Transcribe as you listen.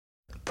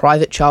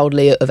Private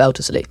Childerley of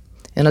Eltisley.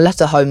 In a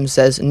letter home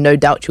says, "No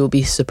doubt you will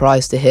be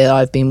surprised to hear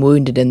I've been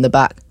wounded in the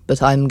back,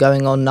 but I'm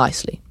going on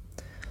nicely.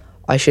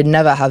 I should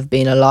never have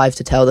been alive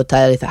to tell the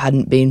tale if it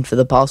hadn't been for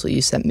the parcel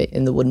you sent me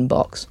in the wooden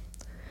box.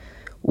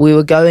 We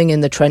were going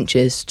in the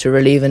trenches to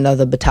relieve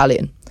another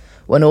battalion,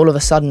 when all of a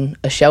sudden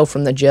a shell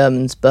from the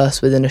Germans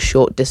burst within a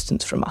short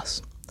distance from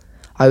us.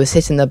 I was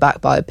hit in the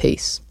back by a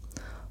piece.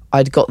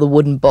 I'd got the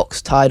wooden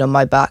box tied on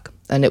my back,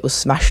 and it was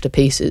smashed to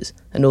pieces,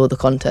 and all the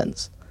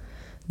contents.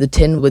 The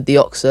tin with the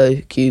OXO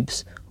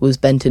cubes was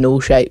bent in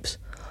all shapes.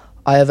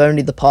 I have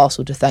only the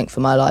parcel to thank for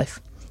my life.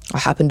 I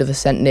happened to have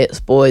sent Nick's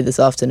boy this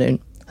afternoon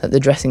at the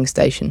dressing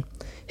station.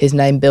 His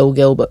name Bill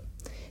Gilbert.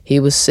 He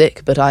was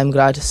sick, but I am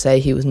glad to say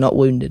he was not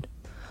wounded.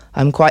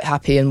 I am quite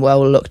happy and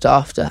well looked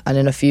after, and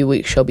in a few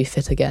weeks shall be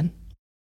fit again."